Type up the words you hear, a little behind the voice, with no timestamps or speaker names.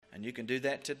And you can do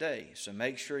that today. So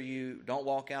make sure you don't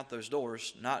walk out those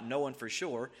doors not knowing for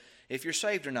sure if you're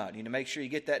saved or not. You need to make sure you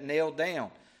get that nailed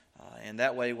down. And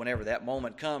that way, whenever that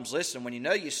moment comes, listen, when you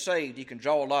know you're saved, you can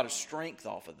draw a lot of strength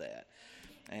off of that.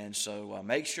 And so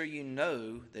make sure you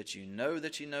know that you know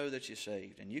that you know that you're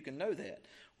saved. And you can know that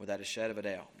without a shadow of a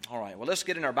doubt. All right, well, let's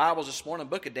get in our Bibles this morning.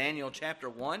 Book of Daniel, chapter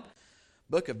 1.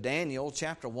 Book of Daniel,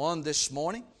 chapter 1 this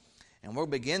morning. And we'll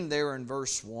begin there in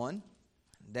verse 1.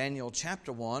 Daniel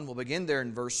chapter 1. We'll begin there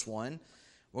in verse 1.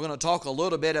 We're going to talk a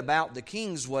little bit about the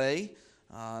king's way.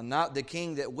 Not the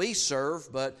king that we serve,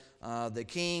 but the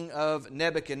king of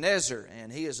Nebuchadnezzar.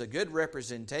 And he is a good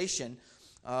representation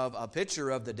of a picture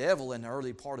of the devil in the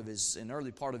early part of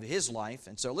his life.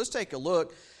 And so let's take a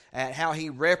look at how he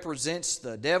represents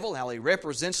the devil, how he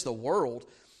represents the world.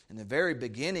 In the very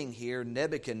beginning here,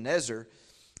 Nebuchadnezzar,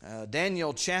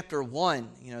 Daniel chapter 1,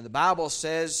 the Bible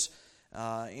says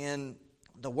in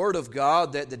the Word of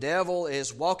God that the devil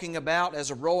is walking about as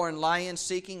a roaring lion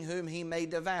seeking whom he may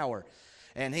devour.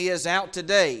 And he is out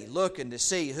today looking to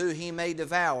see who he may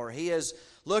devour. He is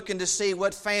looking to see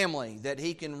what family that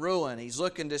he can ruin. He's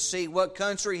looking to see what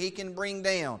country he can bring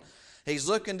down. He's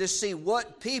looking to see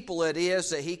what people it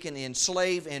is that he can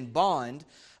enslave and bond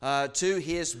to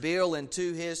his bill and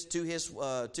to his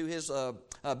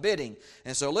bidding.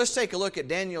 And so let's take a look at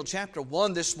Daniel chapter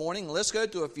 1 this morning. Let's go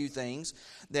through a few things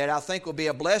that I think will be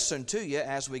a blessing to you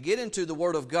as we get into the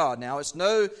Word of God. Now, it's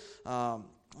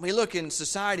we look in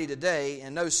society today,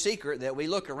 and no secret that we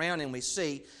look around and we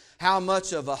see how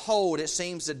much of a hold it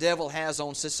seems the devil has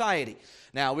on society.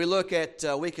 Now, we can look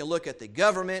at the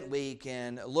government, we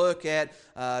can look at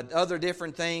other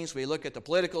different things, we look at the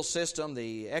political system,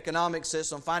 the economic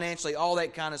system, financially, all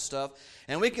that kind of stuff,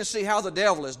 and we can see how the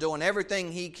devil is doing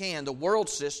everything he can, the world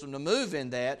system, to move in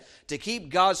that, to keep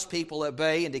God's people at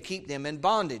bay and to keep them in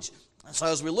bondage. So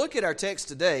as we look at our text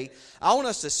today, I want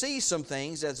us to see some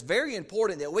things that's very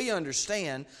important that we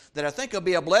understand that I think will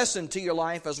be a blessing to your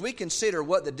life as we consider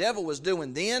what the devil was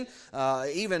doing then,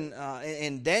 even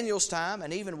in Daniel's time,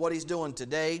 and even what he's doing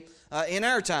today in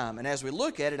our time. And as we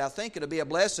look at it, I think it'll be a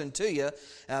blessing to you.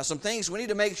 Some things we need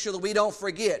to make sure that we don't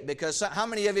forget, because how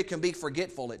many of you can be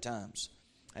forgetful at times?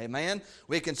 Amen.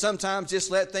 We can sometimes just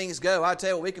let things go. I tell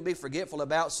you what, we can be forgetful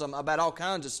about all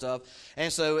kinds of stuff.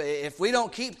 And so if we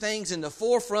don't keep things in the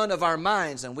forefront of our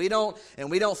minds and we don't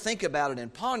think about it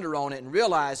and ponder on it and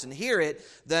realize and hear it,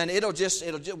 then we'll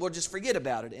just forget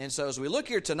about it. And so as we look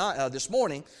here tonight, this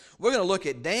morning, we're going to look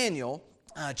at Daniel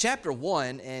chapter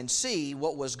 1 and see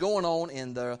what was going on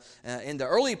in the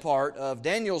early part of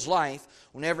Daniel's life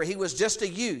whenever he was just a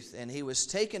youth and he was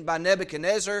taken by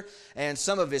Nebuchadnezzar and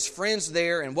some of his friends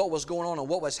there, and what was going on and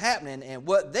what was happening and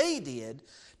what they did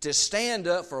to stand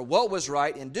up for what was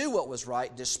right and do what was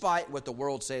right despite what the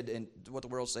world said and what the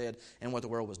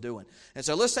world was doing. And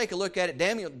so let's take a look at it.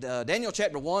 Daniel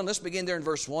chapter 1, let's begin there in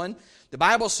verse 1. The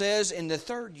Bible says, in the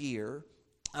 3rd year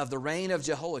of the reign of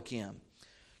Jehoiakim,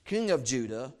 king of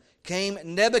Judah, came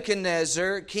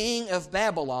Nebuchadnezzar, king of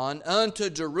Babylon, unto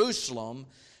Jerusalem,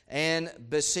 and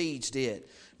besieged it.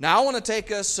 Now, I want to take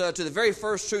us to the very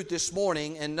first truth this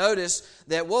morning and notice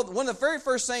that one of the very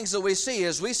first things that we see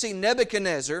is we see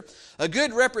Nebuchadnezzar, a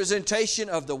good representation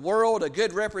of the world, a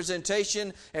good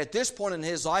representation at this point in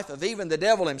his life of even the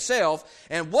devil himself.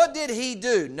 And what did he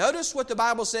do? Notice what the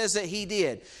Bible says that he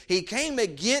did. He came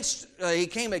against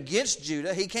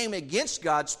Judah. He came against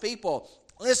God's people.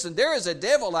 Listen, there is a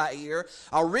devil out here,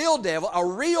 a real devil, a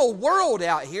real world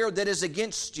out here that is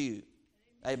against you.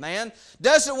 Amen.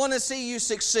 Doesn't want to see you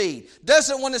succeed.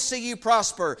 Doesn't want to see you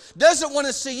prosper. Doesn't want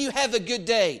to see you have a good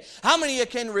day. How many of you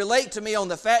can relate to me on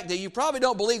the fact that you probably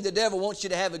don't believe the devil wants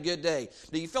you to have a good day?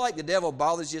 Do you feel like the devil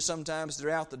bothers you sometimes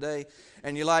throughout the day?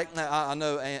 And you're like, I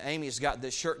know Amy's got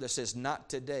this shirt that says, "Not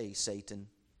today, Satan."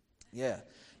 Yeah.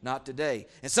 Not today.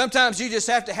 And sometimes you just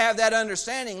have to have that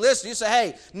understanding. Listen, you say,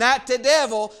 "Hey, not today,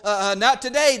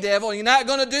 devil. You're not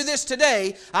going to do this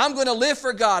today. I'm going to live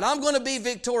for God. I'm going to be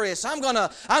victorious. I'm going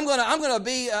to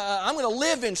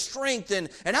live in strength, and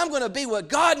I'm going to be what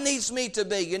God needs me to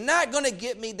be. You're not going to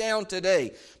get me down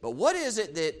today." But what is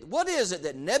it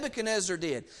that Nebuchadnezzar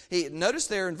did? Notice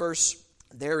there in verse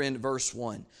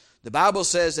 1. The Bible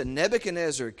says that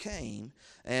Nebuchadnezzar came.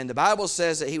 And the Bible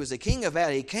says that he was the king of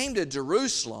Babylon. He came to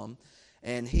Jerusalem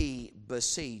and he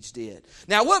besieged it.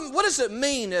 Now, what does it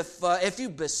mean if you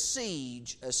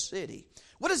besiege a city?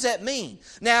 What does that mean?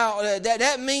 Now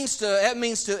that means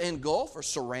to engulf or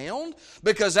surround,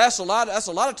 because that's a lot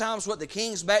of times what the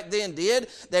kings back then did.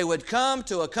 They would come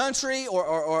to a country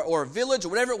or a village or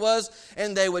whatever it was,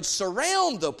 and they would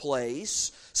surround the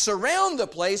place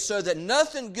so that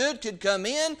nothing good could come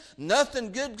in,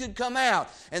 nothing good could come out.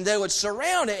 And they would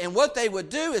surround it, and what they would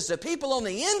do is the people on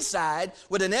the inside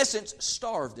would in essence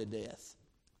starve to death.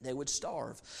 They would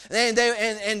starve. And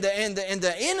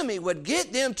the enemy would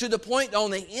get them to the point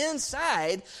on the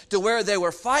inside to where they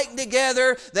were fighting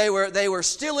together, they were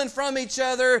stealing from each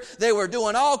other, they were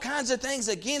doing all kinds of things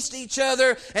against each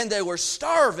other, and they were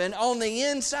starving on the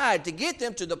inside to get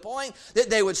them to the point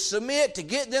that they would submit, to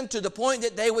get them to the point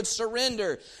that they would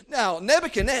surrender. Now,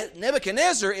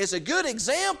 Nebuchadnezzar is a good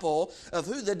example of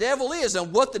who the devil is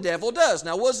and what the devil does.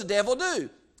 Now, what does the devil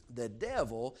do? The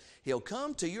devil, he'll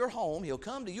come to your home, he'll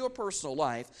come to your personal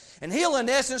life, and he'll in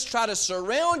essence try to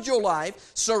surround your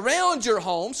life, surround your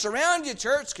home, surround your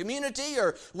church, community,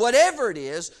 or whatever it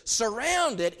is,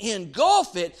 surround it,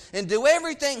 engulf it, and do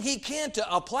everything he can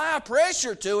to apply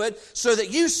pressure to it so that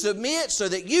you submit, so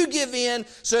that you give in,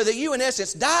 so that you in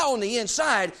essence die on the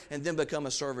inside and then become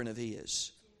a servant of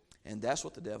his. And that's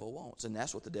what the devil wants, and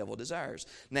that's what the devil desires.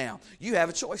 Now, you have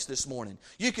a choice this morning.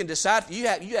 You can decide, you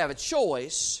have a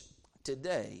choice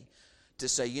today to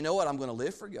say, you know what, I'm going to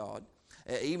live for God.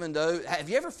 Even though,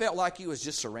 have you ever felt like you was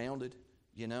just surrounded?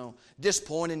 You know, this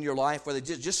point in your life, whether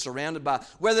just surrounded by,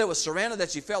 whether it was surrounded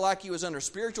that you felt like you was under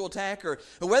spiritual attack, or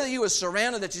whether you was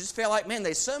surrounded that you just felt like, man,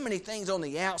 there's so many things on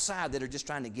the outside that are just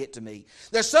trying to get to me.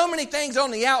 There's so many things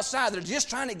on the outside that are just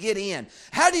trying to get in.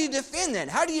 How do you defend that?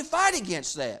 How do you fight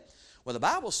against that? Well, the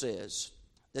Bible says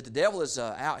that the devil is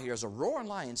out here as a roaring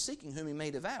lion seeking whom he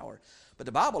may devour. But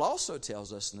the Bible also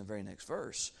tells us in the very next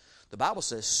verse, the Bible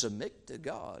says, submit to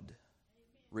God,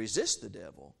 resist the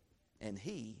devil, and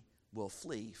he will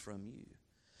flee from you.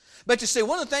 But you see,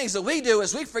 one of the things that we do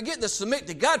is we forget the submit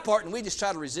to God part and we just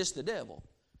try to resist the devil.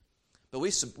 But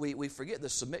we forget the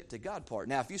submit to God part.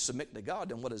 Now, if you submit to God,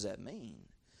 then what does that mean?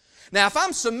 Now, if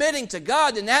I'm submitting to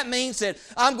God, then that means that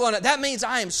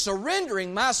I am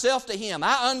surrendering myself to Him.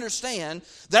 I understand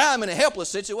that I'm in a helpless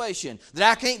situation,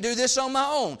 that I can't do this on my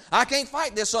own. I can't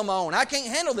fight this on my own. I can't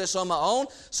handle this on my own.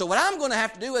 So what I'm going to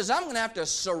have to do is I'm going to have to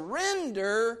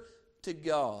surrender to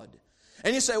God.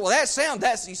 And you say, well, that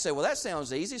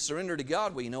sounds easy, surrender to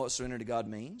God. Well, you know what surrender to God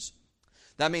means?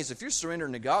 That means if you're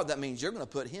surrendering to God, that means you're going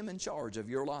to put Him in charge of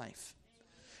your life.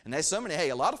 And there's so many,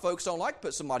 a lot of folks don't like to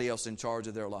put somebody else in charge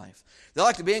of their life. They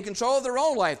like to be in control of their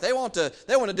own life. They want to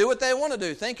do what they want to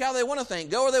do, think how they want to think,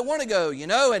 go where they want to go, you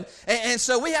know. And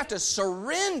so we have to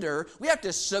surrender. We have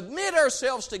to submit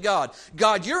ourselves to God.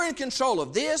 God, you're in control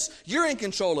of this. You're in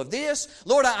control of this.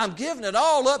 Lord, I'm giving it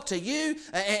all up to you.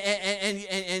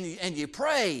 And you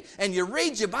pray, and you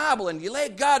read your Bible, and you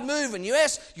let God move, and you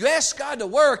ask God to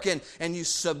work, and you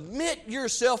submit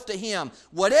yourself to Him.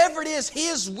 Whatever it is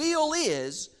His will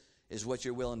is what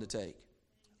you're willing to take.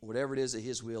 Whatever it is that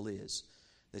His will is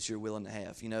that you're willing to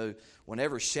have. You know,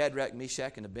 whenever Shadrach,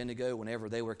 Meshach, and Abednego, whenever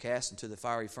they were cast into the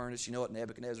fiery furnace, you know what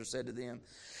Nebuchadnezzar said to them?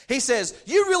 He says,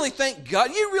 you really think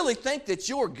that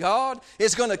your God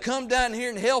is going to come down here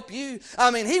and help you?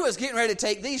 I mean, he was getting ready to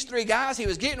take these three guys. He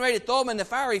was getting ready to throw them in the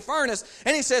fiery furnace.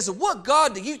 And he says, what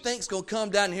God do you think is going to come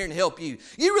down here and help you?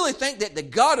 You really think that the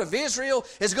God of Israel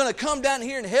is going to come down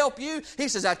here and help you? He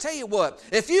says, I tell you what,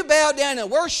 if you bow down and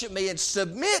worship me and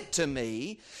submit to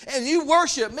me, and you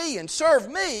worship me and serve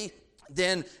me,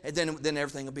 then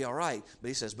everything will be all right. But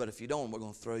he says, but if you don't, we're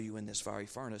going to throw you in this fiery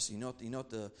furnace. You know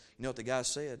what the guys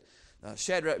said?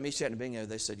 Shadrach, Meshach, and Abednego,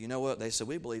 they said, you know what? They said,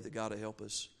 we believe that God will help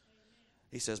us.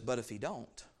 He says, but if He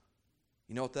don't,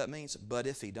 you know what that means? But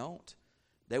if He don't,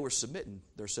 they were submitting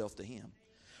themselves to Him.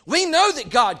 We know that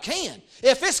God can.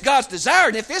 If it's God's desire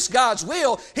and if it's God's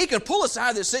will, He can pull us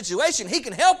out of this situation. He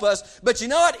can help us. But you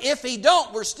know what? If He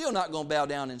don't, we're still not going to bow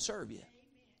down and serve you.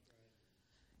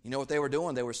 You know what they were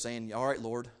doing? They were saying, all right,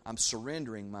 Lord, I'm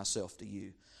surrendering myself to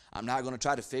you. I'm not going to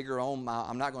try to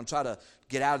I'm not going to try to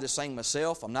get out of this thing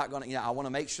myself. I'm not going to, I want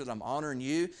to make sure that I'm honoring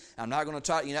you. I'm not going to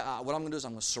try, what I'm going to do is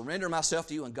I'm going to surrender myself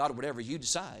to you, and God, whatever you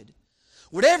decide.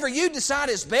 Whatever you decide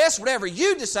is best, whatever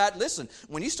you decide. Listen,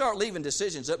 when you start leaving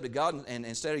decisions up to God and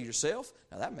instead of yourself,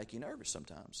 now that make you nervous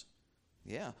sometimes.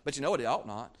 Yeah, but you know what? It ought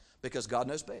not, because God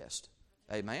knows best.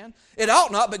 Amen. It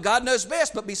ought not, but God knows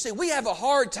best. But see, we have a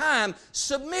hard time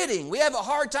submitting. We have a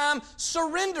hard time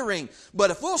surrendering.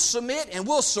 But if we'll submit and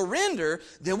we'll surrender,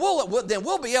 then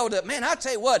we'll be able to. Man, I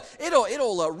tell you what,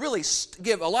 it'll really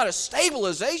give a lot of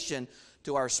stabilization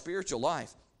to our spiritual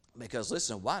life. Because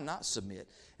listen, why not submit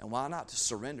and why not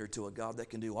surrender to a God that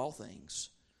can do all things?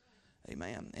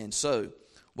 Amen. And so,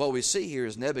 what we see here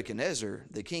is Nebuchadnezzar,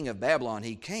 the king of Babylon,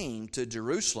 he came to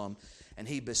Jerusalem and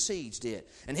he besieged it.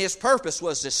 And his purpose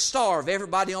was to starve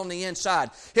everybody on the inside.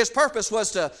 His purpose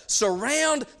was to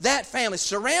surround that family,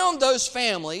 surround those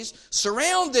families,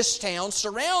 surround this town,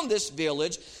 surround this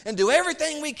village, and do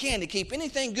everything we can to keep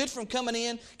anything good from coming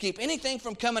in, keep anything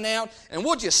from coming out, and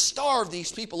we'll just starve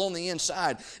these people on the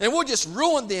inside. And we'll just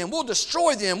ruin them, we'll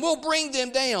destroy them, we'll bring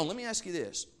them down. Let me ask you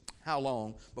this. How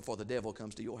long before the devil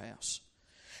comes to your house?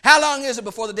 How long is it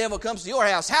before the devil comes to your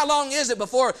house? How long is it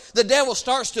before the devil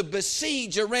starts to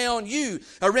besiege around you,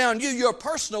 your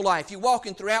personal life? You're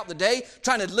walking throughout the day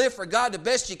trying to live for God the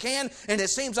best you can, and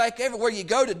it seems like everywhere you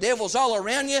go, the devil's all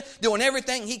around you, doing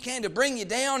everything he can to bring you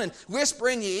down and whisper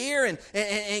in your ear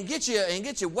and get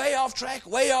you way off track,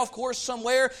 way off course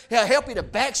somewhere. He'll help you to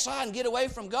backslide and get away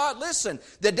from God. Listen,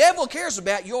 the devil cares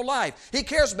about your life. He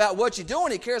cares about what you're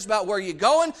doing. He cares about where you're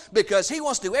going, because he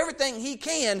wants to do everything he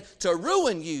can to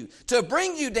ruin you, to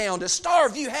bring you down, to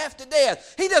starve you half to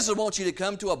death. He doesn't want you to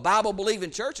come to a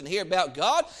Bible-believing church and hear about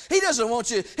God. He doesn't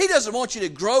want you to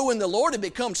grow in the Lord and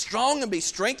become strong and be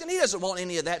strengthened. He doesn't want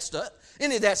any of that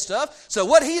stuff. So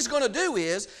what he's going to do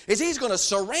is he's going to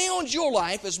surround your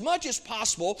life as much as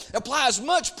possible, apply as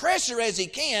much pressure as he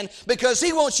can, because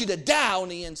he wants you to die on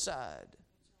the inside.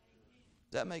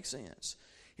 Does that make sense?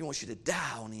 He wants you to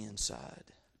die on the inside.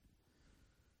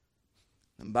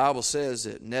 The Bible says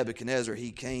that Nebuchadnezzar,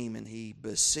 he came and he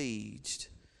besieged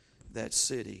that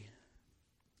city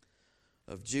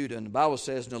of Judah. And the Bible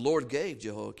says, and the Lord gave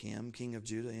Jehoiakim, king of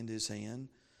Judah, into his hand,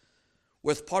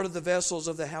 with part of the vessels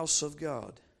of the house of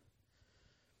God,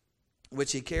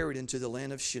 which he carried into the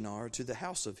land of Shinar, to the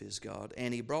house of his God.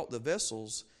 And he brought the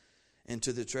vessels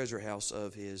into the treasure house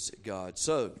of his God.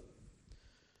 So,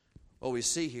 what we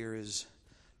see here is,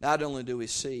 not only do we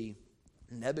see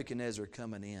Nebuchadnezzar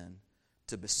coming in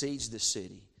to besiege the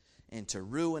city and to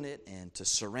ruin it and to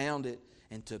surround it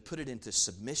and to put it into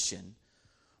submission,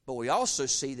 but we also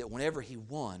see that whenever he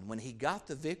won, when he got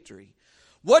the victory,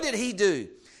 what did he do?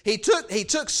 He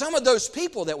took some of those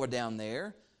people that were down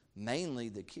there, mainly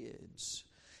the kids.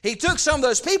 He took some of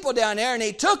those people down there and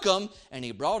he took them and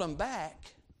he brought them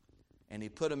back and he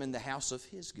put them in the house of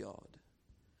his God.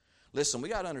 Listen, we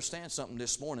got to understand something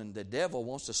this morning. The devil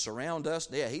wants to surround us.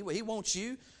 Yeah, he wants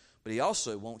you, but he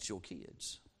also wants your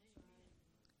kids.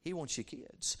 He wants your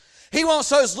kids. He wants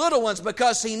those little ones,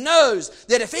 because he knows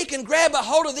that if he can grab a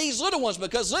hold of these little ones,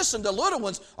 because listen, the little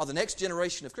ones are the next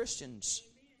generation of Christians.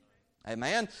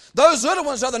 Amen. Those little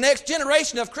ones are the next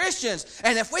generation of Christians.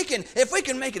 And if we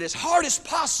can make it as hard as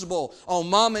possible on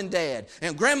mom and dad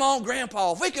and grandma and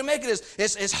grandpa, if we can make it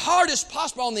as hard as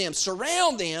possible on them,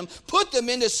 surround them, put them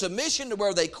into submission to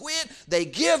where they quit, they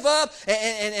give up,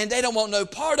 and they don't want no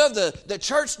part of the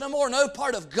church no more, no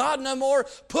part of God no more,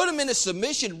 put them into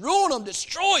submission, ruin them,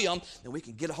 destroy them, then we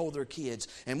can get a hold of their kids,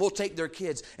 and we'll take their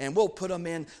kids and we'll put them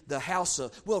in the house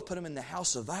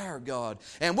of our God,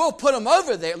 and we'll put them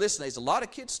over there. Listen, there's a lot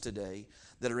of kids today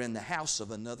that are in the house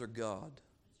of another God.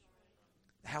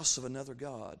 The house of another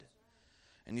God.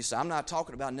 And you say, I'm not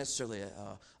talking about necessarily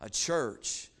a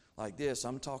church like this.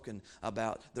 I'm talking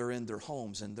about they're in their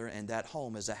homes, and that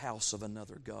home is a house of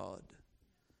another God.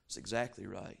 That's exactly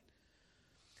right.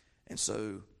 And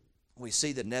so we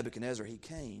see that Nebuchadnezzar, he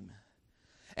came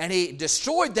and he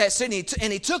destroyed that city,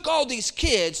 and he took all these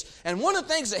kids, and one of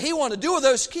the things that he wanted to do with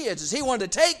those kids is he wanted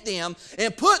to take them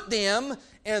and put them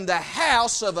in the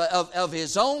house of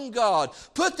his own God.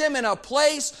 Put them in a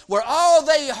place where all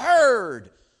they heard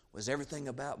was everything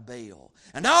about Baal.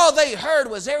 And all they heard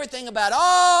was everything about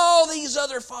all these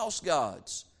other false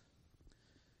gods.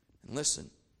 And listen,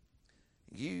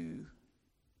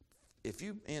 if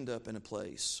you end up in a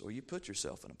place, or you put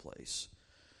yourself in a place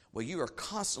where you are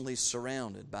constantly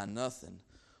surrounded by nothing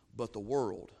but the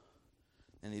world,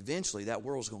 and eventually that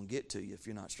world's going to get to you if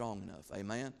you're not strong enough.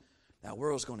 Amen? That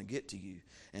world's going to get to you.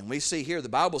 And we see here, the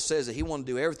Bible says that he wanted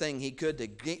to do everything he could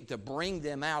to bring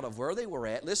them out of where they were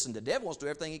at. Listen, the devil wants to do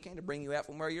everything he can to bring you out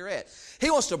from where you're at. He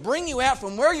wants to bring you out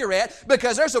from where you're at,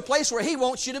 because there's a place where he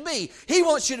wants you to be. He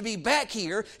wants you to be back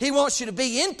here. He wants you to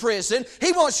be in prison.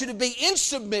 He wants you to be in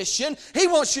submission. He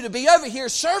wants you to be over here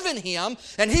serving him.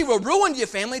 And he will ruin your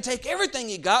family, take everything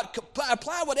you got,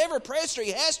 apply whatever pressure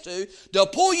he has to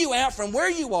pull you out from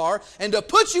where you are and to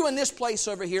put you in this place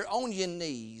over here on your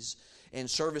knees in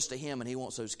service to him. And he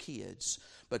wants those kids,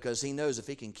 because he knows if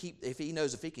he can keep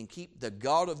the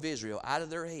God of Israel out of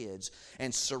their heads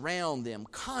and surround them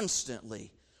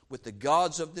constantly with the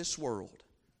gods of this world,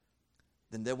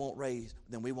 then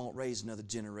we won't raise another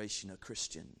generation of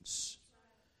Christians.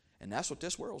 And that's what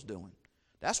this world's doing.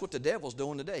 That's what the devil's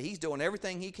doing today. He's doing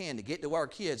everything he can to get to our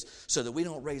kids so that we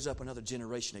don't raise up another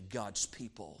generation of God's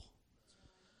people.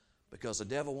 Because the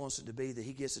devil wants it to be that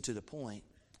he gets it to the point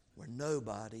where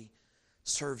nobody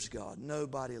serves God.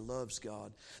 Nobody loves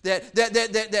God. That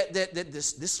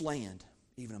this land,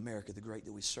 even America the great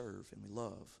that we serve and we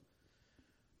love,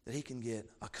 that he can get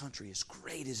a country as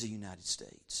great as the United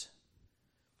States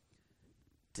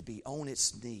to be on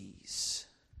its knees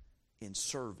in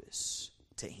service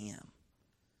to him.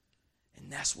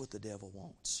 And that's what the devil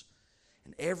wants.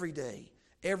 And every day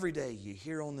you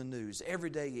hear on the news, every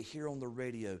day you hear on the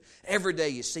radio, every day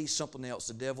you see something else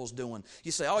the devil's doing.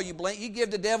 You say, oh, you give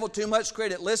the devil too much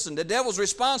credit. Listen, the devil's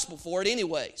responsible for it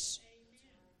anyways.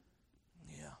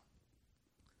 Amen. Yeah.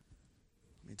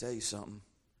 Let me tell you something.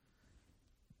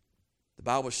 The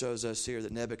Bible shows us here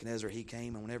that Nebuchadnezzar, he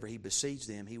came, and whenever he besieged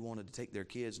them, he wanted to take their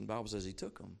kids, and the Bible says he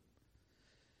took them.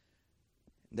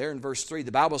 There in verse 3,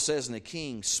 the Bible says, and the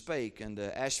king spake unto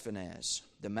Ashpenaz,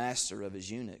 the master of his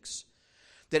eunuchs,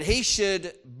 that he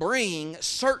should bring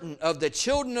certain of the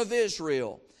children of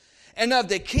Israel, and of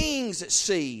the king's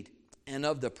seed, and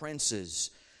of the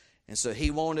princes. And so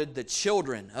he wanted the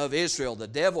children of Israel. The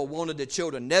devil wanted the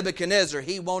children. Nebuchadnezzar,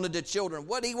 he wanted the children.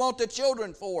 What did he want the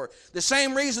children for? The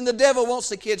same reason the devil wants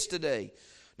the kids today.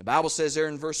 The Bible says there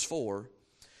in verse 4,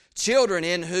 children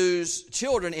in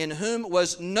whom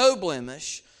was no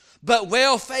blemish, but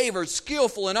well favored,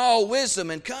 skillful in all wisdom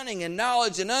and cunning and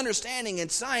knowledge and understanding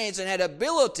and science, and had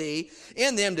ability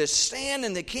in them to stand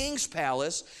in the king's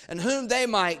palace, and whom they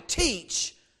might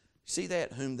teach. See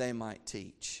that? Whom they might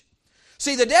teach.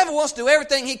 See, the devil wants to do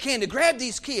everything he can to grab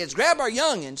these kids, grab our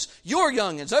youngins,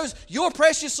 those your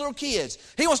precious little kids.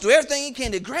 He wants to do everything he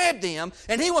can to grab them,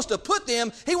 and he wants to put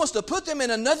them in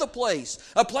another place,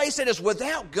 a place that is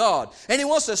without God. And he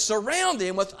wants to surround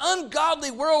them with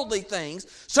ungodly, worldly things,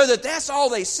 so that that's all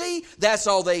they see, that's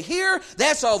all they hear,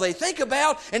 that's all they think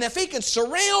about. And if he can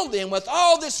surround them with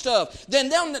all this stuff, then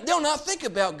they'll not think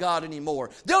about God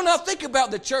anymore. They'll not think about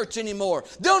the church anymore.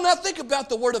 They'll not think about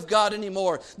the Word of God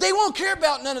anymore. They won't care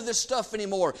about none of this stuff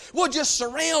anymore. We'll just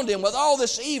surround him with all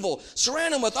this evil,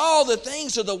 surround him with all the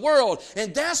things of the world,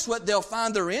 and that's what they'll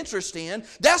find their interest in.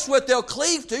 That's what they'll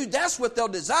cleave to. That's what they'll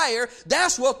desire.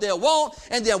 That's what they'll want.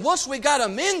 And then once we got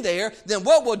them in there, then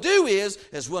what we'll do is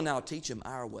we'll now teach them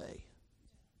our way.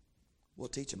 We'll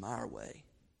teach them our way.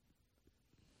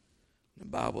 The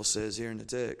Bible says here in the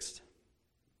text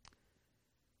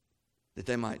that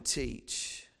they might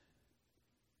teach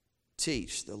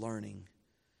the learning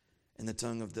in the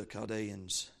tongue of the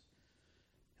Chaldeans.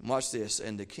 And watch this.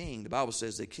 And the king, the Bible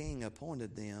says the king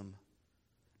appointed them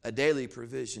a daily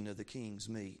provision of the king's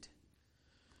meat.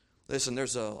 Listen,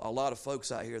 there's a lot of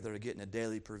folks out here that are getting a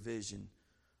daily provision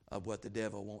of what the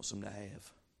devil wants them to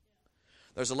have.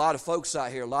 There's a lot of folks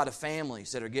out here, a lot of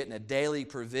families that are getting a daily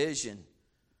provision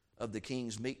of the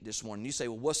king's meat this morning. You say,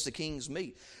 well, what's the king's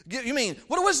meat? You mean,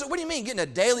 what do you mean getting a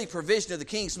daily provision of the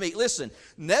king's meat? Listen,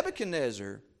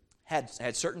 Nebuchadnezzar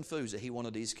had certain foods that he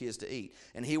wanted these kids to eat.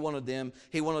 And he wanted them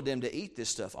to eat this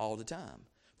stuff all the time.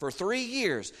 For 3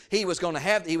 years, he was going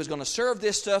to serve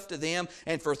this stuff to them.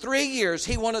 And for 3 years,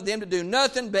 he wanted them to do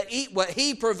nothing but eat what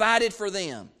he provided for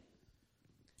them.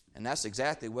 And that's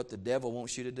exactly what the devil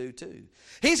wants you to do too.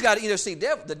 He's got,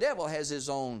 the devil has his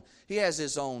own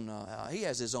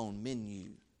menu.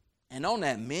 And on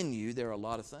that menu, there are a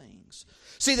lot of things.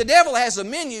 See, the devil has a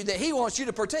menu that he wants you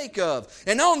to partake of.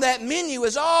 And on that menu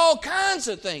is all kinds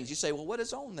of things. You say, well, what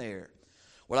is on there?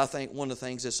 Well, I think one of the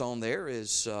things that's on there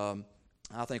is, under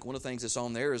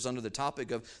the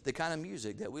topic of the kind of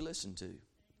music that we listen to.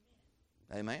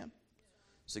 Amen?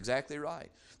 That's exactly right.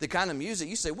 The kind of music,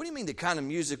 you say, what do you mean the kind of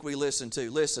music we listen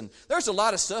to? Listen, there's a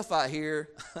lot of stuff out here.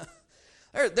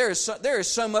 There is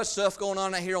so much stuff going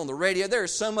on out here on the radio. There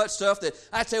is so much stuff that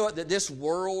I tell you what, that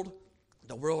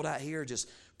the world out here just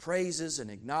praises and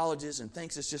acknowledges and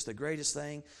thinks it's just the greatest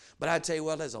thing. But I tell you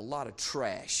what, there's a lot of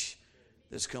trash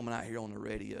that's coming out here on the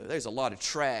radio. There's a lot of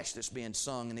trash that's being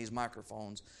sung in these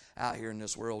microphones out here in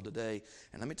this world today.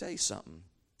 And let me tell you something.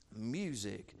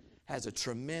 Music has a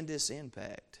tremendous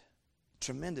impact.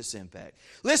 Tremendous impact.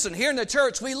 Listen, here in the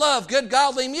church, we love good,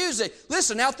 godly music.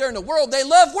 Listen, out there in the world, they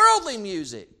love worldly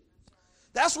music.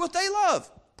 That's what they love.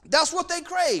 That's what they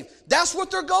crave. That's what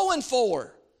they're going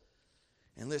for.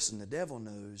 And listen, the devil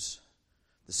knows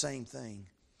the same thing.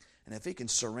 And if he can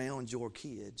surround your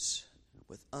kids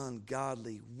with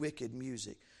ungodly, wicked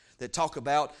music that talk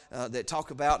about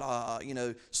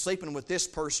sleeping with this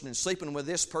person and sleeping with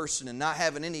this person and not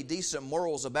having any decent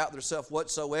morals about themselves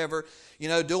whatsoever,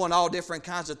 doing all different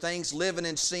kinds of things, living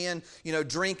in sin,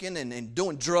 drinking and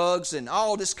doing drugs and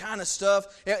all this kind of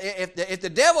stuff. If the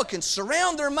devil can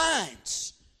surround their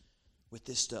minds with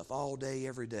this stuff all day,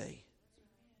 every day,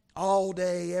 all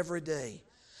day, every day.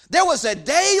 There was a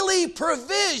daily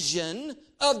provision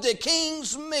of the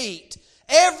king's meat.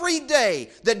 Every day,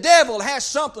 the devil has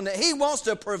something that he wants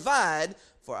to provide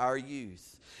for our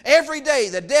youth. Every day,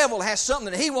 the devil has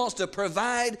something that he wants to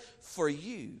provide for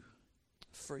you.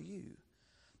 For you.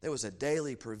 There was a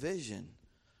daily provision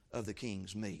of the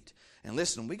king's meat. And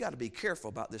listen, we got to be careful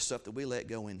about this stuff that we let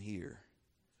go in here.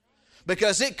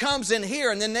 Because it comes in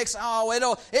here and then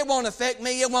it won't affect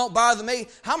me, it won't bother me.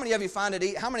 How many of you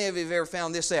how many of you have ever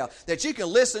found this out? That you can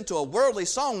listen to a worldly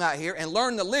song out here and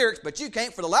learn the lyrics, but you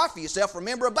can't for the life of yourself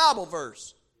remember a Bible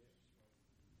verse.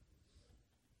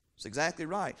 That's exactly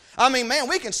right. Man,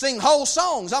 we can sing whole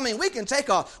songs. We can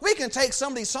take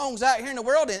some of these songs out here in the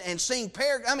world and sing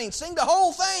sing the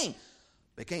whole thing.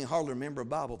 But can't hardly remember a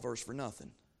Bible verse for nothing.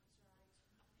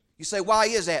 You say, why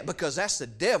is that? Because that's the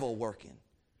devil working.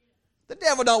 The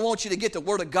devil don't want you to get the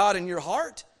Word of God in your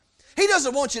heart. He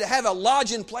doesn't want you to have a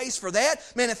lodging place for that.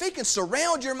 Man, if he can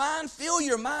surround your mind, fill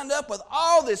your mind up with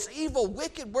all this evil,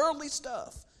 wicked, worldly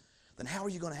stuff, then how are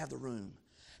you going to have the room?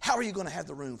 How are you going to have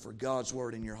the room for God's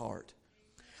Word in your heart?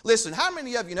 Listen, how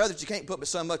many of you know that you can't put but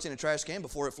so much in a trash can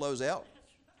before it flows out?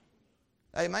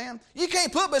 Amen. You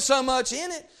can't put but so much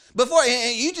in it before,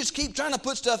 and you just keep trying to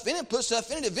put stuff in it.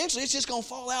 Eventually it's just going to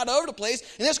fall out over the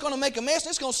place, and it's going to make a mess, and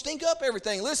it's going to stink up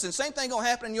everything. Listen, same thing going to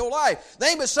happen in your life. There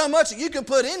ain't but so much that you can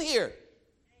put in here.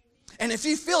 And if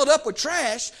you fill it up with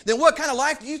trash, then what kind of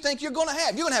life do you think you're going to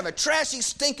have? You're going to have a trashy,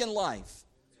 stinking life.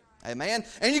 Amen.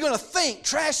 And you're going to think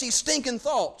trashy, stinking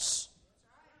thoughts.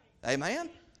 Amen.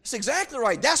 That's exactly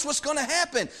right. That's what's going to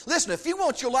happen. Listen, if you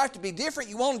want your life to be different,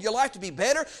 you want your life to be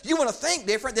better, you want to think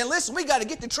different, then listen, we got to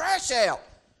get the trash out.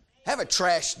 Have a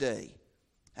trash day.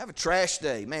 Have a trash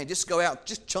day. Man, just go out,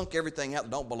 just chunk everything out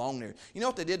that don't belong there. You know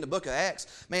what they did in the book of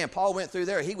Acts? Man, Paul went through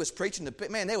there. He was preaching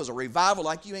man, there was a revival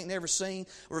like you ain't never seen,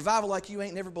 a revival like you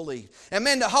ain't never believed. And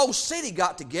man, the whole city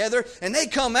got together, and they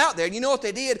come out there, and you know what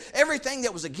they did? Everything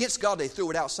that was against God, they threw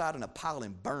it outside in a pile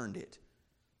and burned it.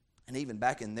 And even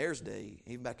back in their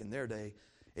day,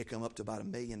 it come up to about $1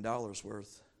 million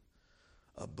worth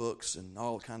of books and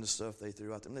all kind of stuff they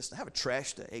threw out there. Listen, have a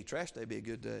trash day. Hey, trash day would be a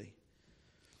good day.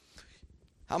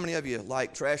 How many of you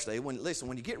like trash day? When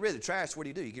you get rid of the trash,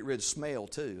 what do? You get rid of the smell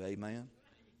too, amen?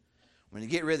 When you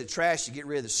get rid of the trash, you get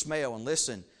rid of the smell. And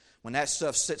listen, when that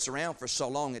stuff sits around for so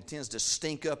long, it tends to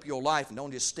stink up your life. And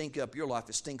don't just stink up your life,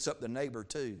 it stinks up the neighbor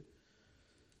too.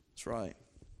 That's right.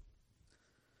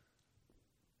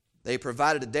 They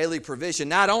provided a daily provision.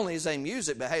 Not only is they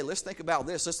music, but hey, let's think about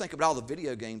this. Let's think about all the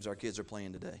video games our kids are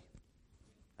playing today.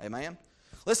 Amen?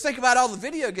 Let's think about all the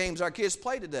video games our kids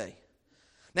play today.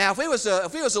 Now, if we was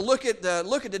to look at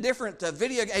the different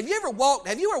video games, have you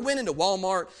ever went into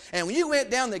Walmart and when you went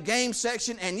down the game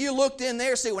section and you looked in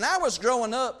there? See, when I was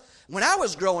growing up,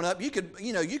 you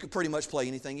could pretty much play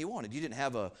anything you wanted. You didn't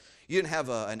have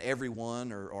an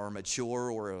everyone or a mature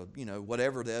or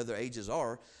whatever the other ages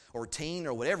are, or teen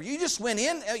or whatever. You just went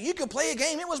in, you could play a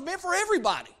game. It was meant for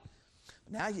everybody.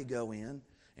 Now you go in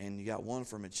and you got one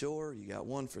for mature, you got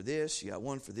one for this, you got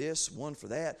one for this, one for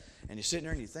that, and you're sitting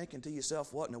there and you're thinking to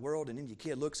yourself, what in the world? And then your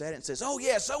kid looks at it and says, oh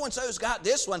yeah, so-and-so's got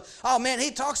this one. Oh man,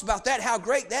 he talks about that, how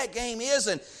great that game is.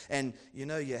 And you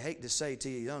hate to say to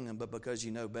your young'un, but because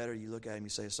you know better, you look at him and you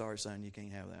say, sorry son, you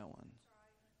can't have that one.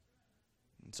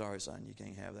 Sorry, son, you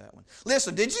can't have that one.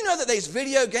 Listen, did you know that there's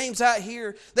video games out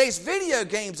here? There's video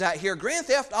games out here. Grand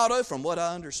Theft Auto, from what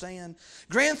I understand.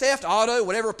 Grand Theft Auto,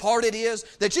 whatever part it is,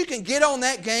 that you can get on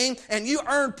that game and you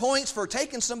earn points for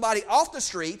taking somebody off the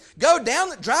street,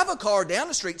 drive a car down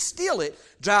the street, steal it,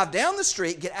 drive down the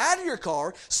street, get out of your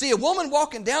car, see a woman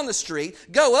walking down the street,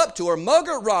 go up to her, mug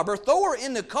her, rob her, throw her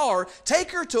in the car,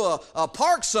 take her to a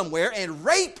park somewhere and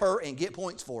rape her and get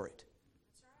points for it.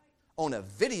 On a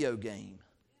video game.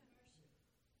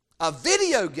 A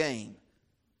video game.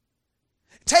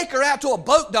 Take her out to a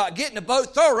boat dock, get in the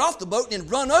boat, throw her off the boat, and then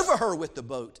run over her with the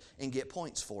boat and get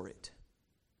points for it.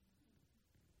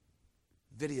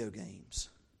 Video games.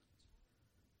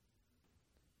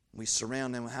 We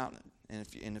surround them with how,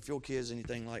 and if your kids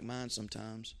anything like mine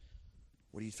sometimes,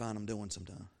 what do you find them doing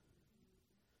sometimes?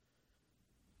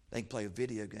 They can play a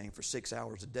video game for 6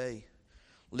 hours a day,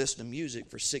 listen to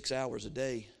music for 6 hours a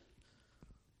day,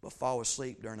 but fall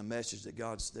asleep during a message that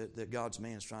God's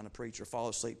man is trying to preach, or fall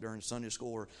asleep during Sunday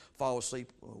school, or fall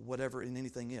asleep, or whatever, in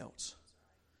anything else.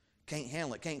 Can't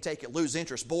handle it, can't take it, lose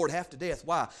interest, bored half to death.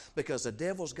 Why? Because the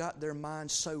devil's got their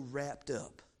minds so wrapped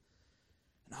up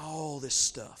in all this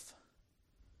stuff.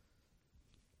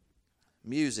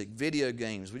 Music, video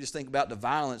games. We just think about the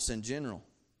violence in general.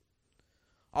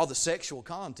 All the sexual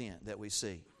content that we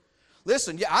see.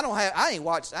 Listen, we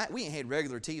ain't had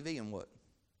regular TV in what?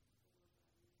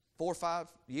 4 or 5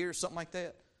 years, something like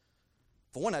that.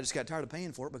 For one, I just got tired of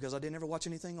paying for it because I didn't ever watch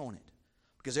anything on it.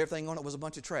 Because everything on it was a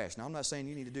bunch of trash. Now, I'm not saying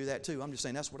you need to do that too. I'm just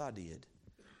saying that's what I did.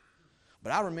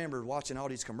 But I remember watching all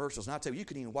these commercials, and I tell you, you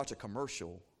couldn't even watch a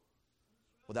commercial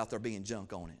without there being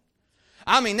junk on it.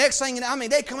 Next thing you know,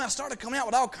 they started coming out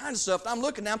with all kinds of stuff. And I'm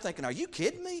looking at them thinking, are you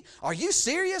kidding me? Are you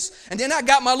serious? And then I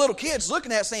got my little kids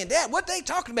looking at it saying, Dad, what they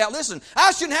talking about? Listen,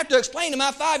 I shouldn't have to explain to my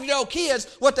 5-year-old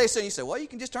kids what they say. You say, well, you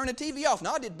can just turn the TV off.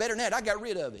 No, I did better than that. I got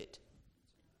rid of it.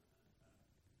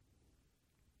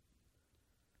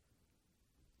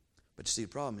 But you see, the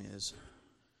problem is,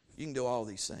 you can do all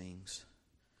these things,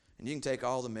 and you can take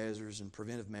all the measures and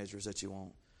preventive measures that you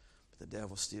want, but the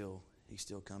devil still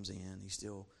comes in. He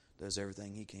still does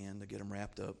everything he can to get them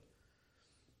wrapped up.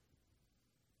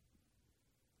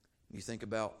 You think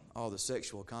about all the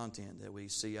sexual content that we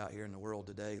see out here in the world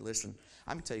today. Listen,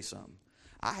 I'm going to tell you something.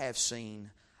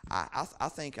 I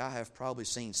think I have probably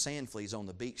seen sand fleas on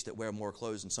the beach that wear more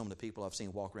clothes than some of the people I've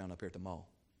seen walk around up here at the mall.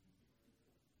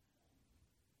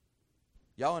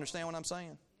 Y'all understand what I'm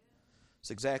saying?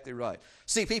 That's exactly right.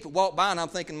 See, people walk by and I'm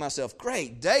thinking to myself,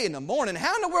 great day in the morning.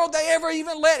 How in the world they ever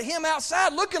even let him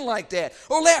outside looking like that?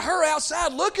 Or let her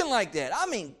outside looking like that?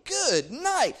 Good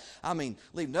night.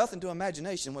 Leave nothing to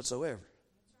imagination whatsoever.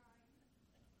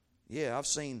 Yeah,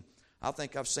 I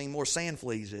think I've seen more sand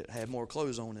fleas that had more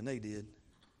clothes on than they did.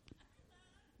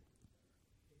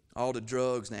 All the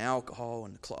drugs and the alcohol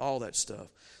and all that stuff.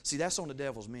 See, that's on the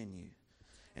devil's menu.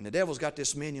 And the devil's got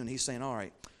this menu and he's saying, all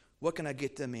right, what can I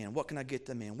get them in? What can I get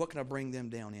them in? What can I bring them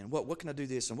down in? What can I do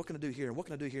this and what can I do here and what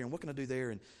can I do here and what can I do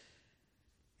there? And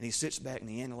he sits back and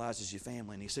he analyzes your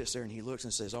family and he sits there and he looks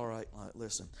and says, all right,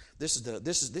 listen, this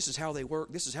is how they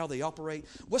work. This is how they operate.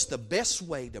 What's the best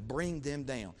way to bring them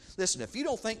down? Listen, if you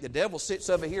don't think the devil sits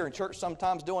over here in church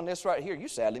sometimes doing this right here, you're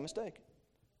sadly mistaken.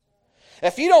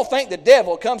 If you don't think the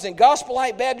devil comes in Gospel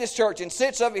Light Baptist Church and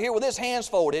sits over here with his hands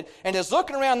folded and is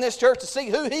looking around this church to see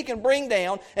who he can bring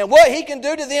down and what he can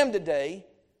do to them today,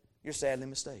 you're sadly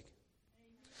mistaken.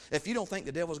 If you don't think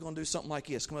the devil's going to do something like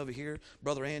this, come over here,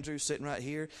 Brother Andrew sitting right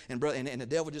here, and the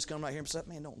devil just come right here and say,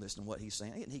 man, don't listen to what he's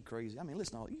saying. Isn't he crazy?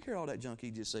 Listen, you hear all that junk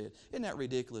he just said. Isn't that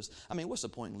ridiculous? What's the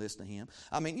point in listening to him?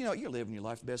 You're living your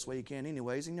life the best way you can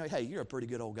anyways. And, hey, you're a pretty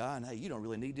good old guy, and, hey, you don't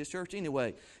really need this church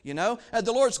anyway. The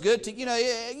Lord's good to,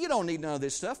 you don't need none of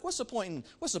this stuff. What's the point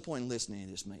in listening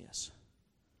to this mess?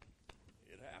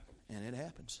 It happens. And it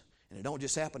happens. And it don't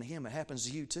just happen to him, it happens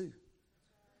to you too.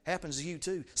 Happens to you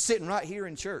too. Sitting right here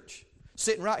in church.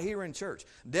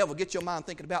 Devil, get your mind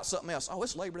thinking about something else. Oh,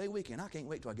 it's Labor Day weekend. I can't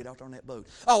wait till I get out there on that boat.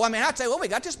 Oh, I tell you what, we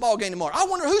got this ball game tomorrow. I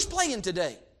wonder who's playing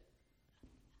today.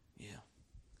 Yeah.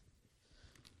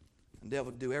 The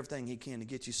devil will do everything he can to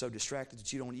get you so distracted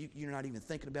that you're not even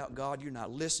thinking about God. You're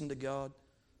not listening to God.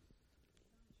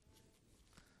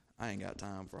 I ain't got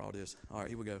time for all this. All right,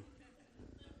 here we go.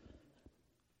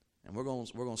 And we're going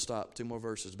to stop 2 more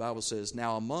verses. The Bible says,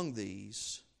 now among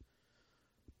these,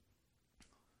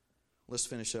 let's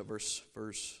finish up verse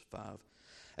 5.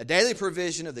 A daily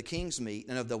provision of the king's meat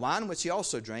and of the wine which he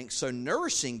also drank, so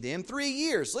nourishing them 3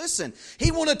 years. Listen, he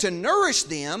wanted to nourish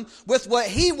them with what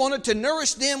he wanted to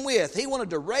nourish them with. He wanted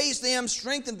to raise them,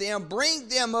 strengthen them, bring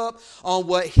them up on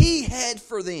what he had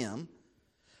for them.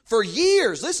 For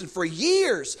years, listen, for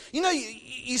years.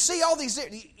 You see all these,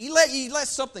 you let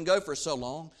something go for so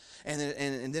long.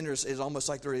 And then it's almost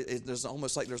like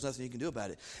there's nothing you can do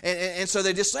about it. And so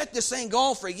they just let this thing go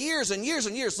on for years and years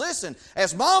and years. Listen,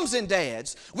 as moms and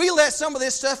dads, we let some of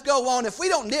this stuff go on. If we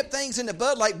don't nip things in the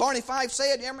bud, like Barney Fife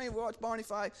said, you remember watch Barney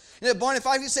Fife? Barney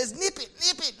Fife, he says, nip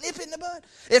it in the bud.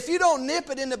 If you don't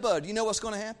nip it in the bud, you know what's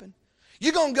going to happen?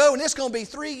 You're going to go and it's going to be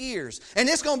 3 years. And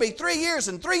it's going to be 3 years.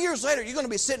 And 3 years later, you're going to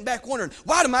be sitting back wondering,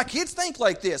 why do my kids think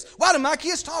like this? Why do my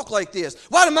kids talk like this?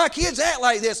 Why do my kids act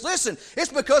like this? Listen,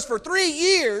 it's because for 3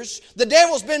 years, the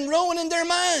devil's been ruining their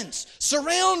minds,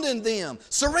 surrounding them,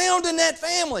 surrounding that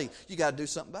family. You got to do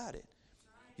something about it.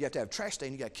 You have to have a trash day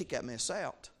and you got to kick that mess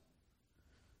out.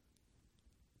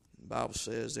 The Bible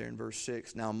says there in verse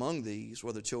 6, now among these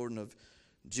were the children of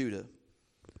Judah,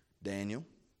 Daniel,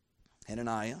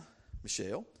 Hananiah,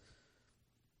 Mishael,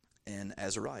 and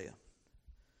Azariah.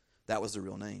 That was the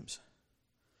real names.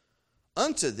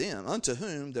 Unto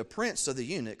whom the prince of the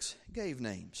eunuchs gave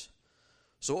names.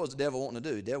 So what was the devil wanting to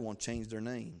do? The devil wanted to change their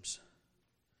names.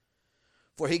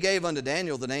 For he gave unto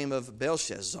Daniel the name of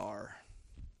Belshazzar.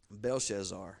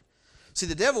 Belshazzar. See,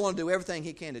 the devil wants to do everything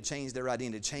he can to change their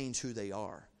identity, to change who they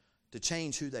are. To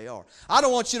change who they are. I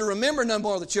don't want you to remember no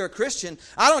more that you're a Christian.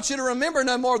 I don't want you to remember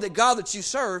no more the God that you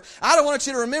serve. I don't want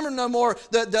you to remember no more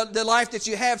the life that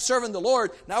you have serving the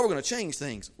Lord. Now we're going to change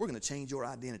things. We're going to change your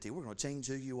identity. We're going to change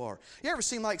who you are. You ever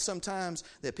seem like sometimes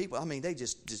that people, they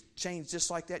just change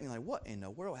just like that, and you're like, what in the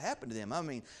world happened to them?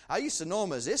 I used to know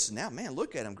them as this, and now, man,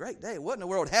 look at them, great day. What in the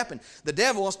world happened? The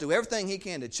devil wants to do everything he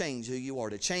can to change who you are,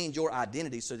 to change your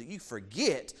identity so that you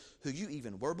forget who you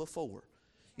even were before.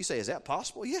 You say, is that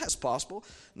possible? Yeah, it's possible.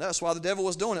 No, that's why the devil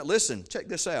was doing it. Listen, check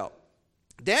this out.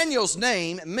 Daniel's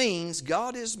name means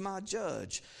God is my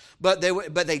judge. But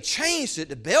they changed it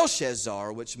to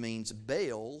Belshazzar, which means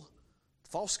Baal,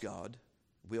 false god,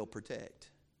 will protect.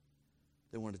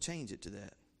 They wanted to change it to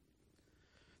that.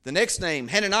 The next name,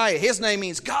 Hananiah, his name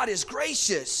means God is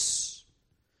gracious.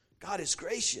 God is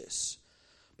gracious.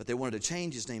 But they wanted to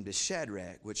change his name to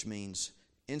Shadrach, which means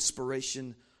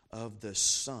inspiration of the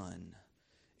sun.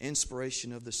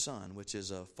 Inspiration of the sun, which is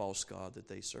a false god that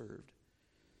they served.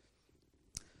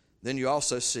 Then you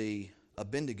also see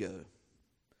Abednego.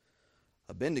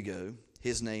 Abednego,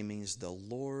 his name means the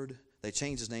Lord. They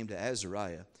changed his name to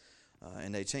Azariah.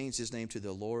 And they changed his name to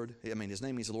the Lord. His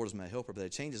name means the Lord is my helper, but they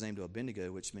changed his name to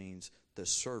Abednego, which means the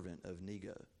servant of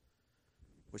Nego,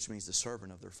 which means the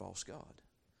servant of their false god.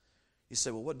 You say,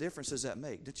 well, what difference does that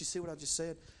make? Did you see what I just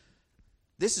said?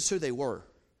 This is who they were.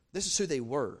 This is who they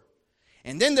were.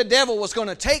 And then the devil was going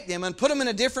to take them and put them in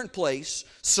a different place,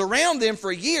 surround them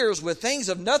for years with things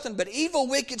of nothing but evil,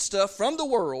 wicked stuff from the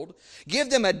world, give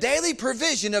them a daily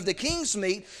provision of the king's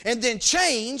meat, and then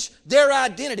change their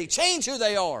identity, change who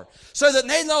they are, so that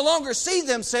they no longer see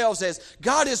themselves as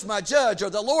God is my judge,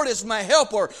 or the Lord is my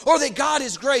helper, or that God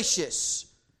is gracious.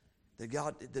 The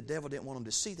devil didn't want them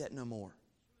to see that no more.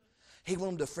 He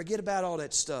wanted them to forget about all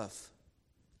that stuff.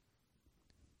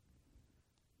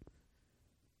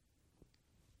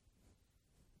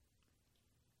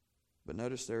 But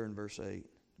notice there in verse 8,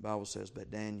 the Bible says, but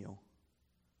Daniel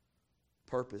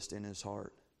purposed in his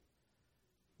heart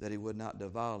that he would not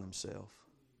defile himself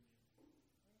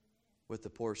with the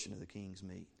portion of the king's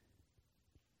meat.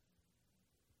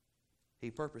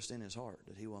 He purposed in his heart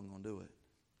that he wasn't going to do it.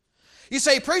 You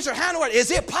say, preacher, how in the world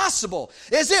is it possible?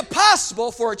 Is it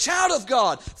possible for a child of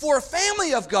God, for a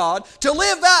family of God, to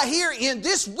live out here in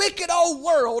this wicked old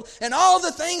world and all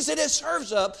the things that it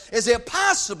serves up? Is it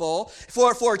possible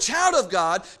for a child of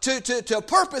God to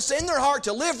purpose in their heart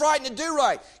to live right and to do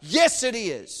right? Yes, it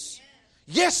is.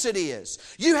 Yes, it is.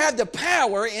 You have the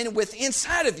power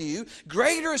inside of you.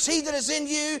 Greater is He that is in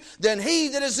you than he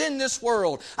that is in this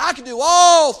world. I can do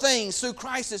all things through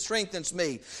Christ that strengthens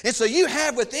me. And so you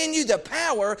have within you the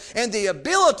power and the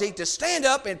ability to stand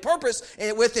up and purpose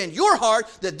within your heart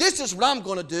that this is what I'm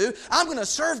going to do. I'm going to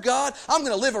serve God. I'm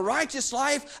going to live a righteous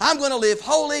life. I'm going to live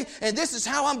holy. And this is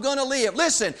how I'm going to live.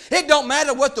 Listen, it don't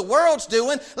matter what the world's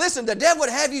doing. Listen, the devil would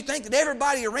have you think that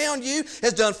everybody around you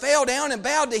has done fell down and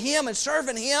bowed to him and serving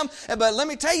Him. But let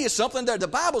me tell you something. The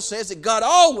Bible says that God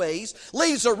always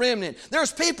leaves a remnant.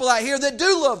 There's people out here that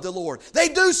do love the Lord. They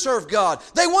do serve God.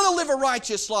 They want to live a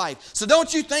righteous life. So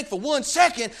don't you think for 1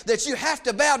 second that you have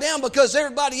to bow down because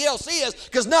everybody else is,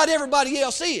 because not everybody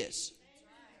else is.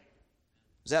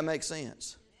 Does that make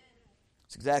sense?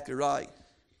 That's exactly right.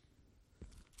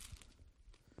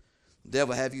 The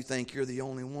devil have you think you're the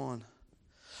only one.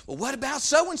 Well, what about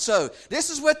so-and-so? This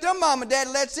is what their mom and dad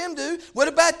lets them do. What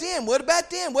about them? What about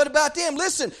them? What about them?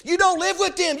 Listen, you don't live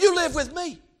with them. You live with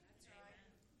me.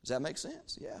 Does that make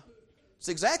sense? Yeah. It's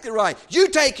exactly right. You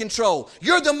take control.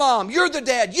 You're the mom. You're the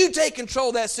dad. You take control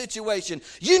of that situation.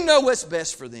 You know what's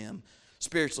best for them,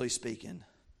 spiritually speaking.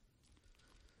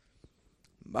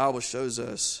 The Bible shows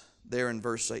us there in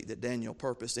verse 8 that Daniel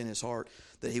purposed in his heart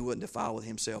that he wouldn't defile with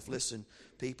himself. Listen,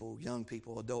 people, young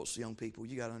people, adults, young people,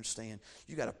 you got to understand,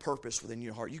 you got a purpose within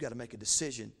your heart. You got to make a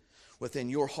decision within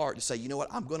your heart to say, you know what,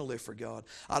 I'm going to live for God.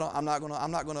 I'm not going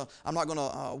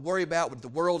to worry about what the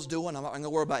world's doing. I'm not going to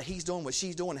worry about he's doing, what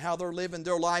she's doing, how they're living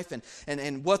their life,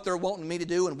 and what they're wanting me to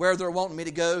do and where they're wanting me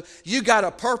to go. You got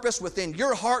a purpose within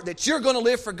your heart that you're going to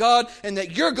live for God and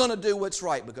that you're going to do what's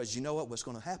right, because you know what's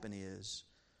going to happen is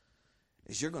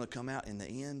you're going to come out in the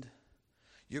end.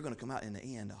 You're going to come out in the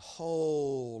end a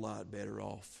whole lot better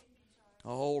off. A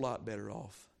whole lot better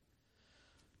off.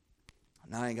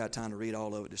 Now, I ain't got time to read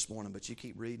all of it this morning, but you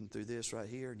keep reading through this right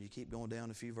here, and you keep going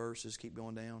down a few verses, keep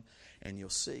going down, and you'll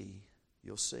see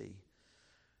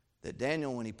that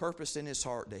Daniel, when he purposed in his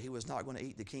heart that he was not going to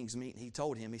eat the king's meat, he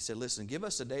told him, he said, listen, give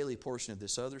us a daily portion of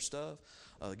this other stuff.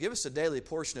 Give us a daily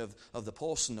portion of the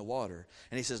pulse and the water.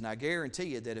 And he says, now I guarantee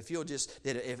you that if you'll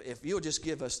just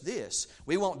give us this,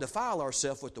 we won't defile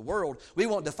ourselves with the world. We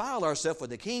won't defile ourselves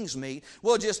with the king's meat.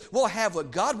 We'll have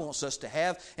what God wants us to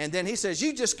have. And then he says,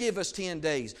 you just give us 10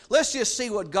 days. Let's just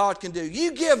see what God can do.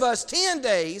 You give us 10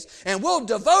 days and we'll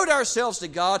devote ourselves to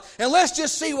God and let's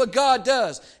just see what God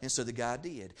does. And so the guy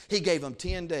did. He gave them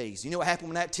 10 days. You know what happened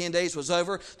when that 10 days was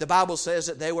over? The Bible says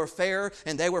that they were fairer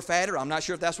and they were fatter. I'm not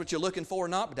sure if that's what you're looking for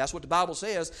or not, but that's what the Bible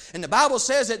says. And the Bible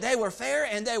says that they were fair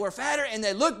and they were fatter and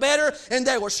they looked better and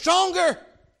they were stronger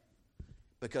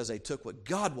because they took what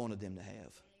God wanted them to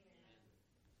have.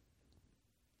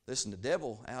 Listen, the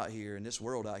devil out here in this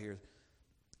world out here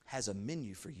has a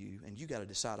menu for you, and you got to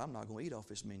decide, I'm not going to eat off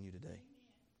this menu today.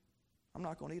 I'm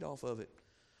not going to eat off of it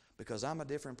because I'm a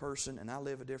different person and I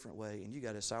live a different way, and you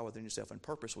got to decide within yourself and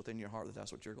purpose within your heart that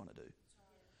that's what you're going to do.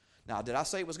 Now, did I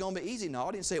say it was going to be easy? No,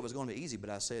 I didn't say it was going to be easy, but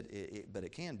I said but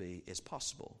it can be. It's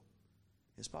possible.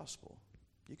 It's possible.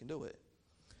 You can do it.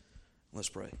 Let's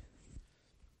pray.